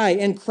high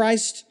and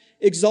Christ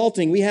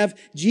exalting. We have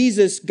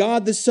Jesus,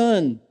 God the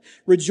Son,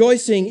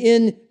 rejoicing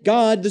in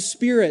God the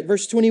Spirit,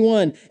 verse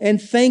 21,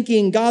 and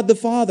thanking God the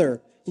Father,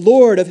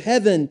 Lord of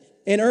heaven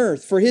and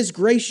earth, for His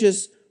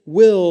gracious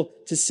will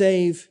to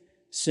save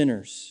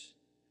sinners.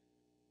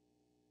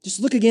 Just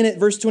look again at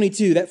verse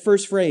 22, that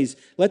first phrase.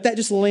 Let that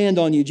just land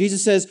on you.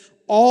 Jesus says,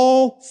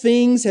 all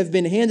things have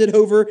been handed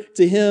over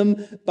to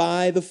Him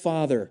by the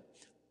Father.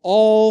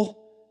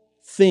 All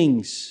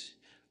things.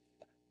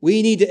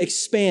 We need to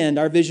expand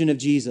our vision of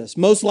Jesus,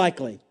 most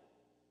likely,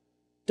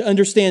 to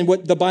understand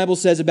what the Bible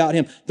says about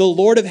Him. The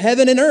Lord of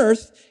heaven and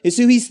earth is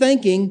who He's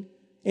thanking,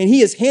 and He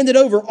has handed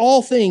over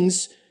all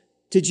things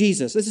to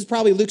Jesus. This is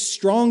probably Luke's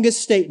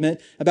strongest statement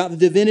about the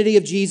divinity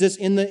of Jesus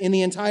in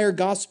the entire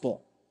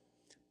gospel.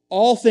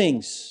 All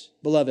things,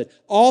 beloved,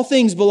 all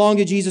things belong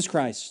to Jesus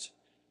Christ.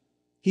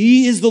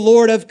 He is the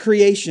Lord of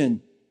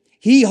creation.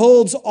 He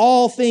holds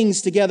all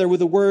things together with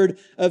the word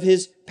of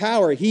His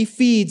power. He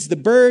feeds the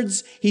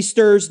birds. He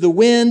stirs the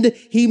wind.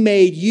 He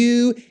made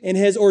you and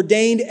has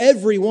ordained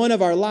every one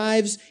of our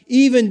lives,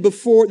 even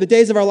before the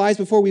days of our lives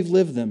before we've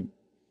lived them.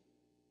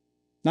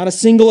 Not a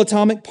single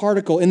atomic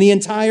particle in the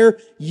entire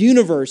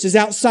universe is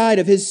outside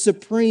of His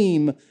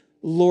supreme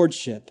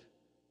lordship.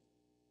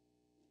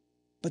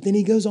 But then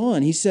He goes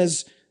on. He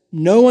says,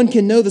 no one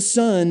can know the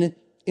Son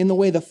in the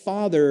way the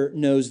Father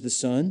knows the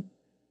Son.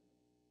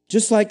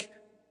 Just like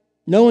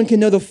no one can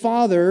know the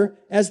Father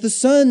as the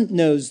Son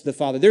knows the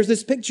Father. There's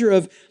this picture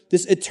of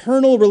this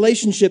eternal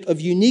relationship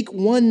of unique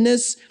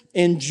oneness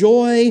and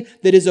joy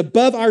that is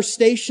above our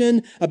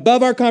station,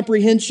 above our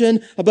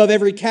comprehension, above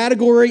every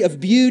category of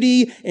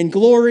beauty and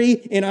glory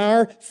in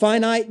our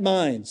finite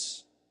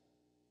minds.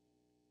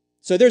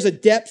 So there's a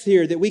depth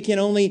here that we can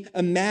only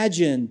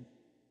imagine.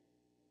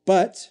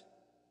 But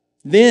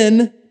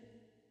then,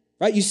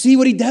 right, you see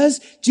what He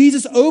does?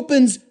 Jesus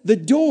opens the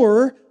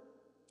door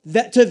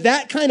to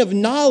that kind of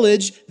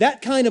knowledge,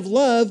 that kind of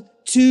love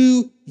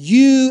to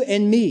you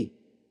and me,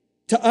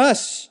 to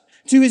us,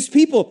 to His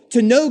people,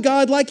 to know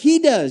God like He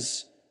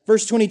does.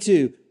 Verse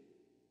 22,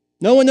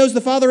 no one knows the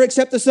Father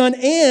except the Son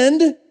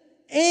and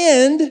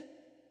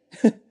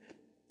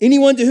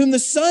anyone to whom the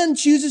Son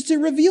chooses to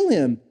reveal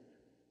Him.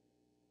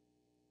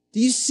 Do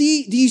you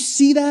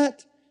see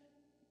that?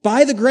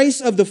 By the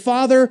grace of the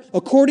Father,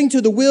 according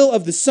to the will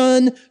of the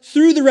Son,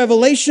 through the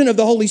revelation of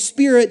the Holy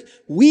Spirit,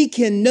 we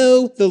can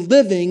know the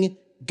living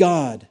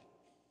God.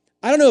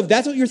 I don't know if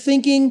that's what you're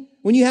thinking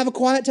when you have a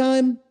quiet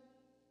time,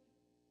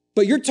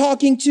 but you're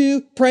talking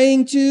to,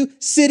 praying to,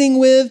 sitting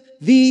with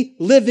the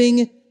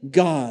living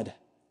God.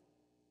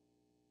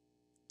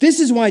 This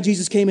is why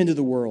Jesus came into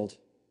the world,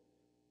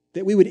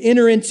 that we would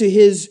enter into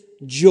His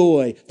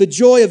joy, the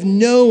joy of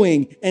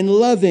knowing and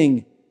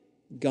loving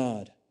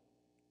God.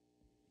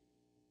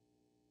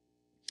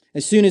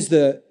 As soon as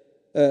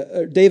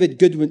David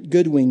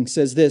Goodwin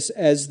says this,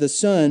 as the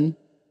Son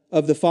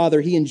of the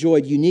Father, He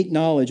enjoyed unique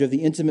knowledge of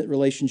the intimate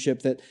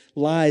relationship that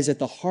lies at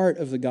the heart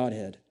of the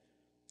Godhead.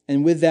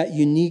 And with that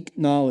unique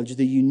knowledge,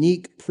 the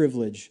unique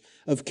privilege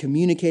of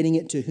communicating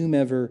it to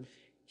whomever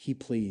He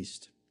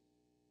pleased.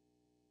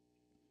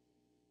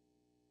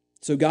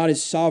 So God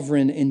is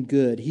sovereign and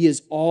good. He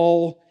is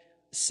all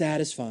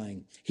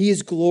satisfying. He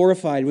is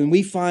glorified when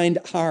we find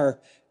our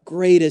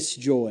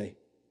greatest joy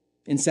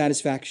and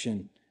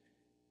satisfaction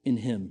in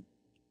Him.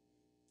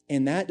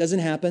 And that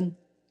doesn't happen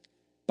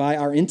by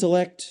our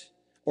intellect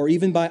or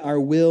even by our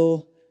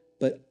will,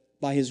 but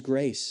by His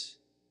grace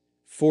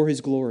for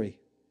His glory.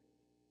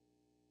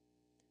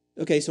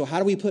 Okay, so how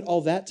do we put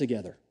all that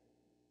together?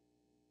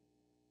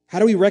 How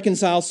do we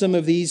reconcile some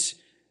of these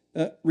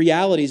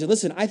realities? And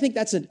listen, I think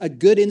that's a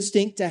good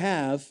instinct to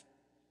have.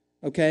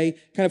 Okay,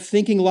 kind of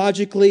thinking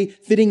logically,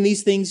 fitting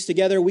these things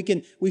together.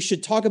 We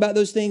should talk about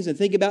those things and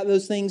think about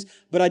those things,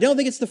 but I don't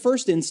think it's the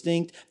first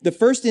instinct. The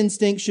first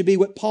instinct should be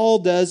what Paul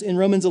does in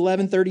Romans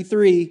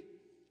 11:33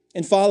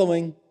 and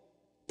following: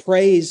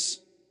 praise,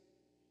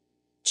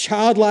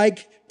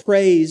 childlike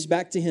praise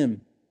back to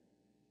Him.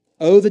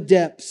 Oh, the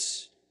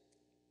depths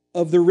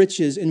of the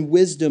riches and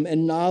wisdom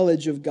and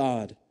knowledge of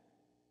God.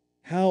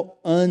 How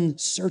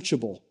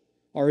unsearchable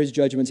are his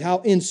judgments, how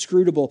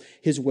inscrutable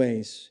his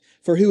ways.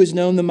 For who has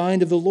known the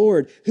mind of the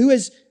Lord? Who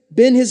has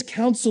been his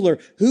counselor?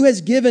 Who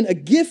has given a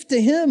gift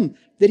to him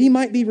that he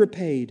might be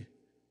repaid?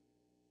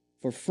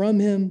 For from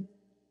him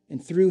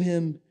and through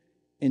him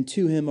and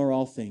to him are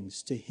all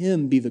things. To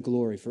him be the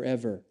glory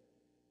forever.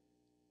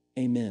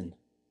 Amen.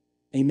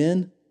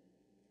 Amen.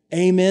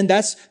 Amen.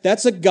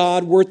 That's a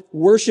God worth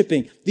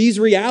worshiping. These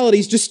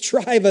realities just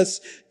drive us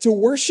to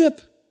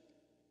worship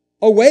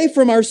away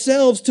from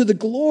ourselves to the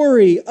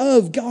glory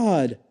of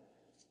God.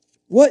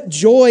 What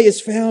joy is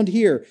found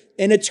here?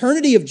 An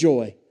eternity of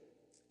joy,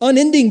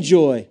 unending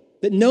joy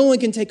that no one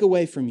can take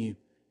away from you.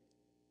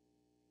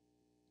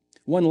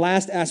 One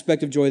last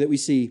aspect of joy that we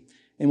see,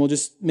 and we'll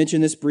just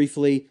mention this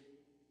briefly.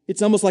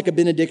 It's almost like a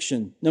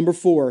benediction. Number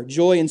 4,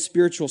 joy in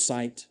spiritual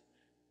sight.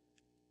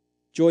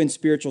 Joy in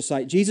spiritual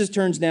sight. Jesus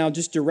turns now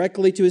just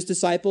directly to his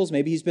disciples.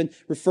 Maybe he's been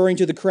referring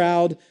to the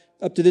crowd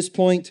up to this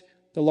point,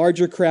 the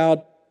larger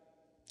crowd.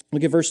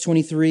 Look at verse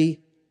 23.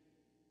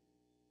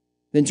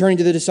 Then turning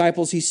to the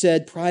disciples, he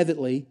said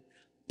privately,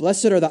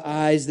 "Blessed are the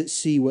eyes that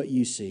see what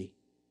you see.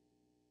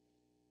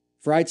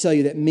 For I tell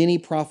you that many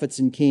prophets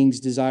and kings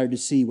desired to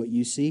see what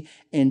you see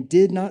and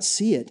did not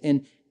see it,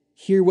 and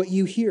hear what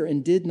you hear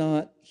and did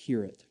not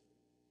hear it."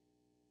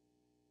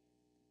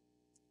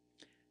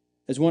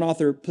 As one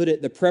author put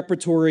it, the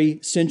preparatory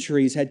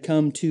centuries had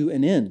come to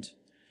an end.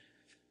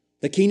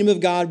 The kingdom of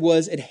God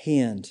was at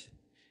hand.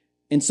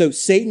 And so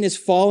Satan is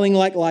falling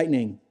like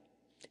lightning.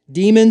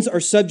 Demons are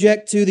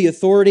subject to the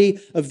authority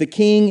of the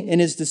king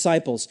and his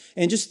disciples.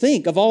 And just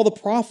think of all the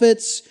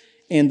prophets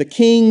and the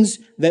kings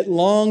that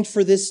longed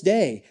for this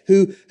day,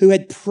 who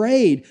had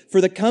prayed for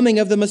the coming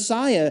of the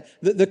Messiah,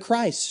 the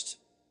Christ.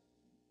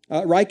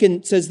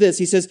 Ryken says this,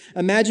 he says,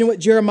 imagine what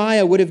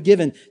Jeremiah would have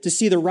given to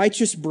see the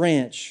righteous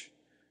branch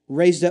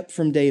raised up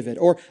from David,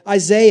 or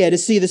Isaiah to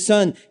see the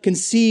son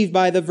conceived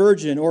by the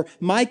virgin, or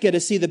Micah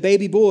to see the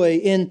baby boy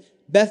in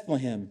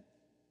Bethlehem.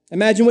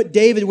 Imagine what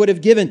David would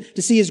have given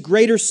to see his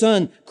greater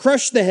son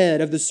crush the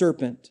head of the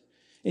serpent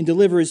and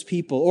deliver his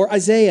people, or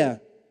Isaiah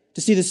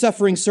to see the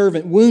suffering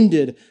servant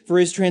wounded for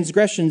his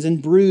transgressions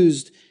and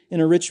bruised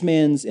in a rich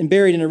man's and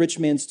buried in a rich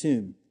man's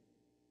tomb.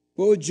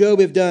 What would Job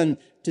have done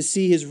to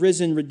see his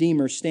risen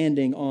Redeemer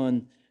standing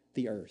on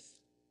the earth?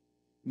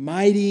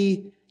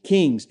 Mighty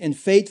kings and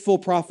faithful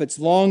prophets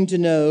long to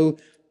know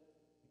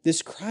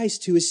this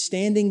Christ who is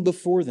standing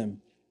before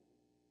them.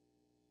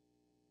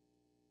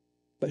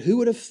 But who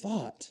would have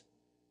thought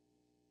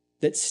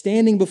that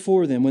standing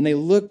before them, when they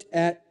looked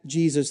at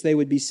Jesus, they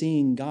would be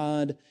seeing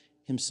God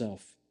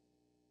himself?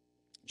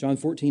 John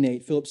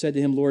 14:8, Philip said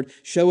to him, "Lord,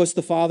 show us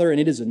the Father, and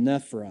it is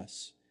enough for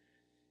us."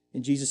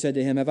 And Jesus said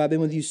to him, "Have I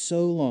been with you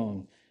so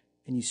long,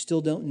 and you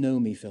still don't know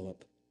me,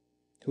 Philip?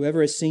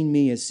 Whoever has seen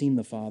me has seen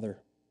the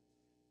Father.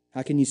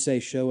 How can you say,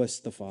 'Show us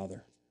the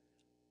Father'?"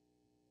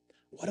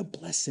 What a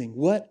blessing,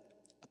 what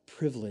a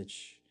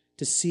privilege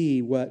to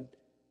see what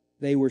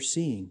they were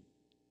seeing.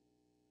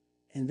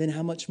 And then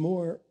how much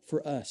more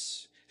for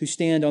us who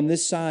stand on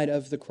this side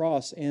of the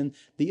cross and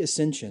the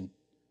ascension,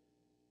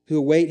 who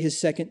await his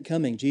second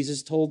coming.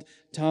 Jesus told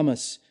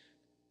Thomas,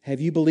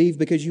 "Have you believed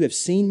because you have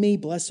seen me?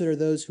 Blessed are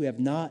those who have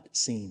not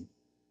seen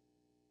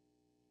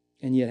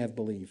and yet have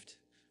believed."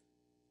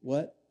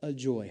 What a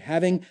joy,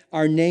 having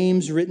our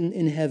names written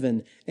in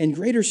heaven, and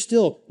greater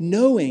still,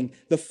 knowing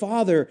the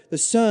Father, the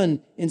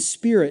Son, and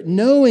Spirit,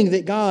 knowing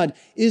that God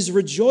is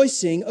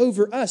rejoicing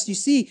over us. You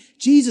see,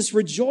 Jesus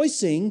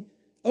rejoicing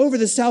over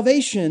the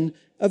salvation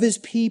of his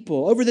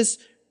people, over this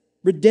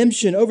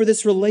redemption, over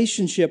this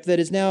relationship that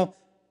is now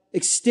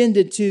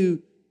extended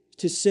to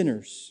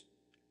sinners.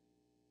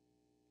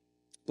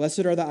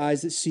 Blessed are the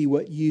eyes that see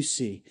what you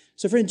see.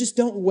 So friend, just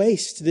don't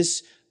waste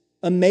this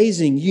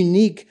amazing,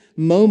 unique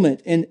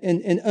moment and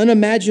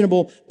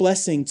unimaginable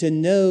blessing to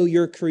know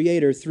your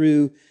Creator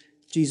through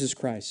Jesus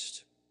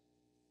Christ.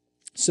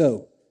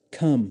 So,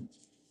 come,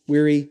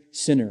 weary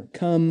sinner,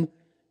 come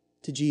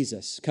to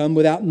Jesus. Come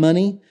without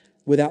money,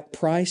 without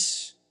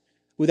price,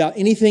 without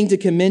anything to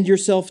commend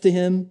yourself to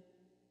him.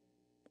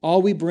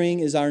 All we bring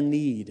is our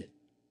need.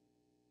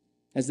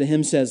 As the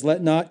hymn says,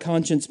 "Let not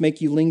conscience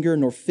make you linger,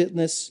 nor of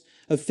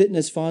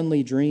fitness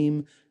fondly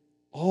dream."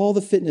 All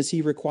the fitness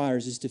he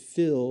requires is to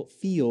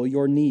feel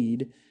your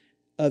need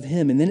of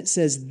him. And then it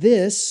says,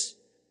 this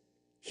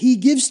he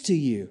gives to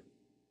you.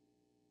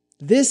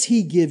 This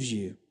he gives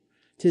you.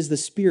 'Tis the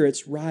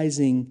Spirit's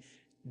rising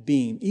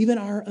beam. Even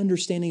our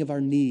understanding of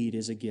our need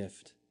is a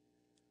gift.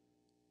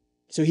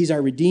 So he's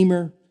our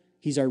Redeemer,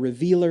 he's our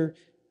Revealer,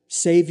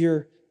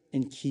 Savior,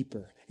 and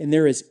Keeper. And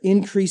there is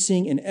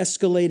increasing and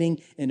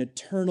escalating and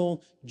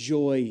eternal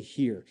joy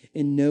here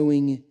in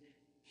knowing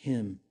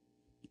him.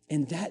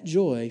 And that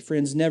joy,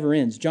 friends, never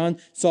ends. John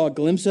saw a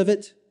glimpse of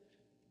it.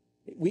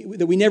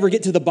 That we never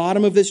get to the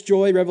bottom of this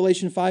joy,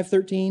 Revelation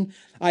 5:13.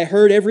 "I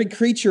heard every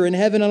creature in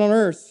heaven and on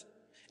earth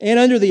and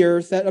under the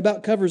earth," that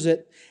about covers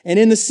it, "and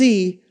in the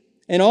sea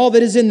and all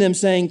that is in them,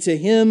 saying, to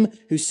him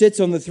who sits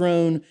on the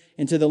throne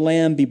and to the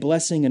Lamb be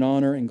blessing and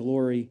honor and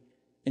glory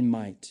and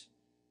might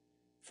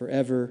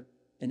forever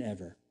and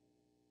ever.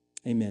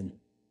 Amen.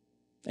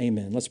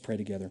 Amen. Let's pray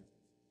together.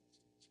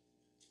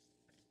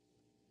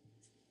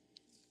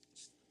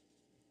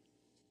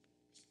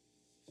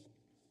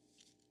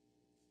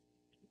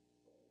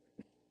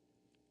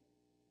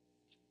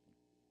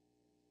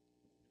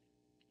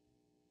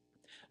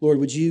 Lord,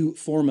 would you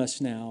form us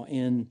now?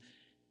 And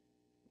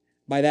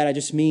by that, I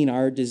just mean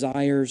our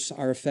desires,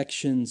 our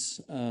affections,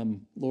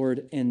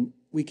 Lord, and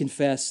we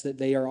confess that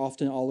they are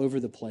often all over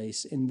the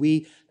place. And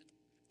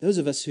those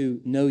of us who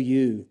know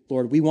you,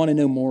 Lord, we want to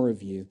know more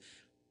of you.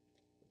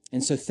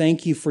 And so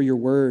thank you for your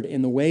word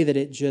and the way that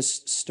it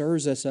just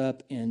stirs us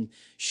up and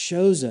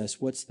shows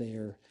us what's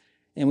there.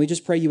 And we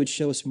just pray you would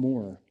show us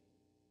more.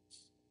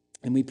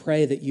 And we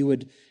pray that you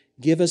would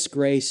give us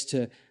grace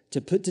to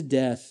put to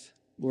death,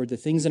 Lord, the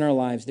things in our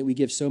lives that we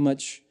give so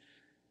much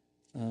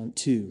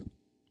to.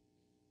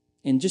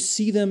 And just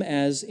see them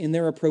as in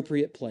their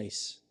appropriate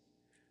place.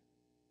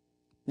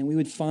 And we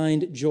would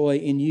find joy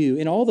in you,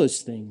 in all those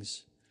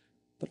things,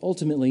 but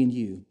ultimately in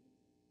you.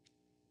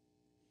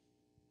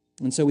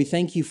 And so we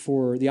thank you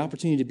for the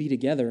opportunity to be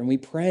together. And we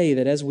pray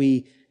that as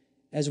we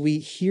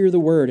hear the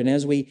word and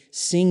as we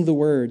sing the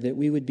word, that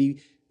we would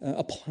be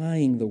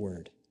applying the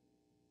word.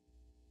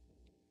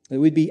 That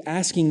we'd be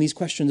asking these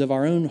questions of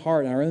our own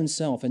heart and our own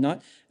self and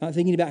not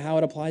thinking about how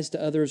it applies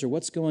to others or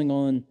what's going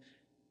on,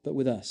 but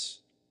with us.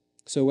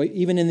 So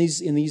even in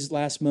these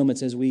last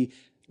moments, as we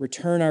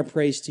return our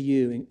praise to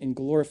you and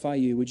glorify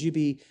you, would you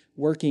be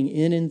working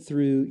in and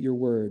through your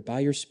word by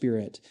your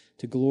Spirit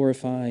to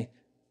glorify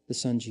the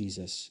Son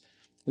Jesus?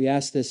 We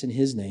ask this in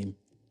his name.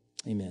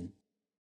 Amen.